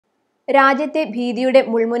രാജ്യത്തെ ഭീതിയുടെ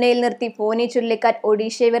മുൾമുനയിൽ നിർത്തി ഫോനി ചുഴലിക്കാറ്റ്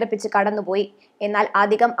ഒഡീഷയെ വിറപ്പിച്ച് കടന്നുപോയി. എന്നാൽ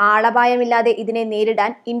അധികം ആളപായമില്ലാതെ ഇതിനെ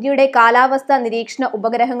നേരിടാൻ ഇന്ത്യയുടെ കാലാവസ്ഥാ നിരീക്ഷണ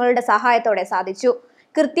ഉപഗ്രഹങ്ങളുടെ സഹായത്തോടെ സാധിച്ചു.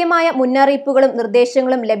 കൃത്യമായ മുന്നറിയിപ്പുകളും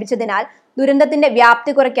നിർദ്ദേശങ്ങളും ലഭിച്ചതിനാൽ ദുരന്തത്തിന്റെ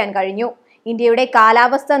വ്യാപ്തി കുറയ്ക്കാൻ കഴിഞ്ഞു. ഇന്ത്യയുടെ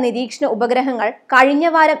കാലാവസ്ഥാ നിരീക്ഷണ ഉപഗ്രഹങ്ങൾ കഴിഞ്ഞ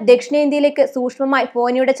വാരം ദക്ഷിണേന്ത്യയിലേക്ക് സൂക്ഷ്മമായി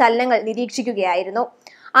ഫോനിയുടെ ചലനങ്ങൾ നിരീക്ഷിക്കുകയായിരുന്നു.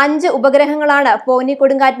 5 ഉപഗ്രഹങ്ങളാണ് ഫോനി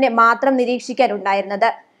കൊടുങ്കാറ്റിനെ മാത്രം നിരീക്ഷിക്കാനുണ്ടായിരുന്നത്.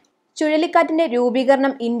 ചുഴലിക്കാറ്റിന്റെ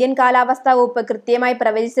രൂപീകരണം ഇന്ത്യൻ കാലാവസ്ഥാ വകുപ്പ് കൃത്യമായി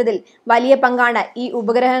പ്രവചിച്ചതിൽ വലിയ പങ്കാണ് ഈ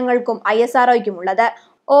ഉപഗ്രഹങ്ങൾക്കും ISROയ്ക്കും ഉള്ളത്.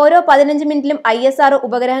 ഓരോ 15 മിനിറ്റിലും ISRO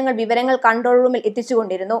ഉപഗ്രഹങ്ങൾ വിവരങ്ങൾ കൺട്രോൾ റൂമിൽ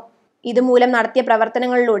എത്തിച്ചുകൊണ്ടിരുന്നു. ഇതുമൂലം നടത്തിയ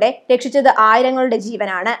പ്രവർത്തനങ്ങളിലൂടെ രക്ഷിച്ചത് ആയിരങ്ങളുടെ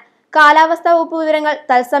ജീവനാണ്. കാലാവസ്ഥാ വകുപ്പ് വിവരങ്ങൾ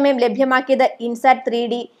തത്സമയം ലഭ്യമാക്കിയത് ഇൻസാറ്റ്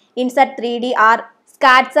 3D, ഇൻസാറ്റ് 3DR,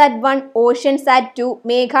 സ്കാറ്റ്സാറ്റ് 1, ഓഷ്യൻസാറ്റ് 2,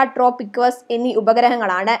 മേഘ ട്രോപിക്വസ് എന്നീ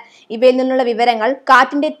ഉപഗ്രഹങ്ങളാണ്. ഇവയിൽ നിന്നുള്ള വിവരങ്ങൾ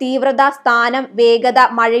കാറ്റിന്റെ തീവ്രത, സ്ഥാനം, വേഗത,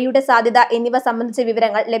 മഴയുടെ സാധ്യത എന്നിവ സംബന്ധിച്ച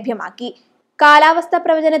വിവരങ്ങൾ ലഭ്യമാക്കി. കാലാവസ്ഥാ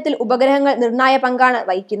പ്രവചനത്തിൽ ഉപഗ്രഹങ്ങൾ നിർണായക പങ്കാണ്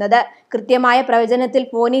വഹിക്കുന്നത്. കൃത്യമായ പ്രവചനത്തിൽ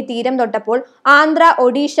ഫോനി തീരം തൊട്ടപ്പോൾ ആന്ധ്ര,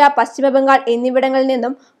 ഒഡീഷ, പശ്ചിമ ബംഗാൾ എന്നിവിടങ്ങളിൽ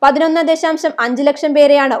നിന്നും 11.5 ലക്ഷം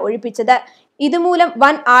പേരെയാണ് ഒഴിപ്പിച്ചത്. ഇതുമൂലം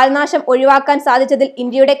വൻ ആൾനാശം ഒഴിവാക്കാൻ സാധിച്ചതിൽ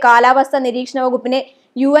ഇന്ത്യയുടെ കാലാവസ്ഥാ നിരീക്ഷണ വകുപ്പിനെ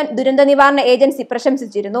UN ദുരന്ത നിവാരണ agency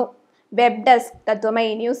പ്രശംസിച്ചിരുന്നു. Web desk,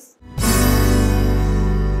 Tatwamayi news.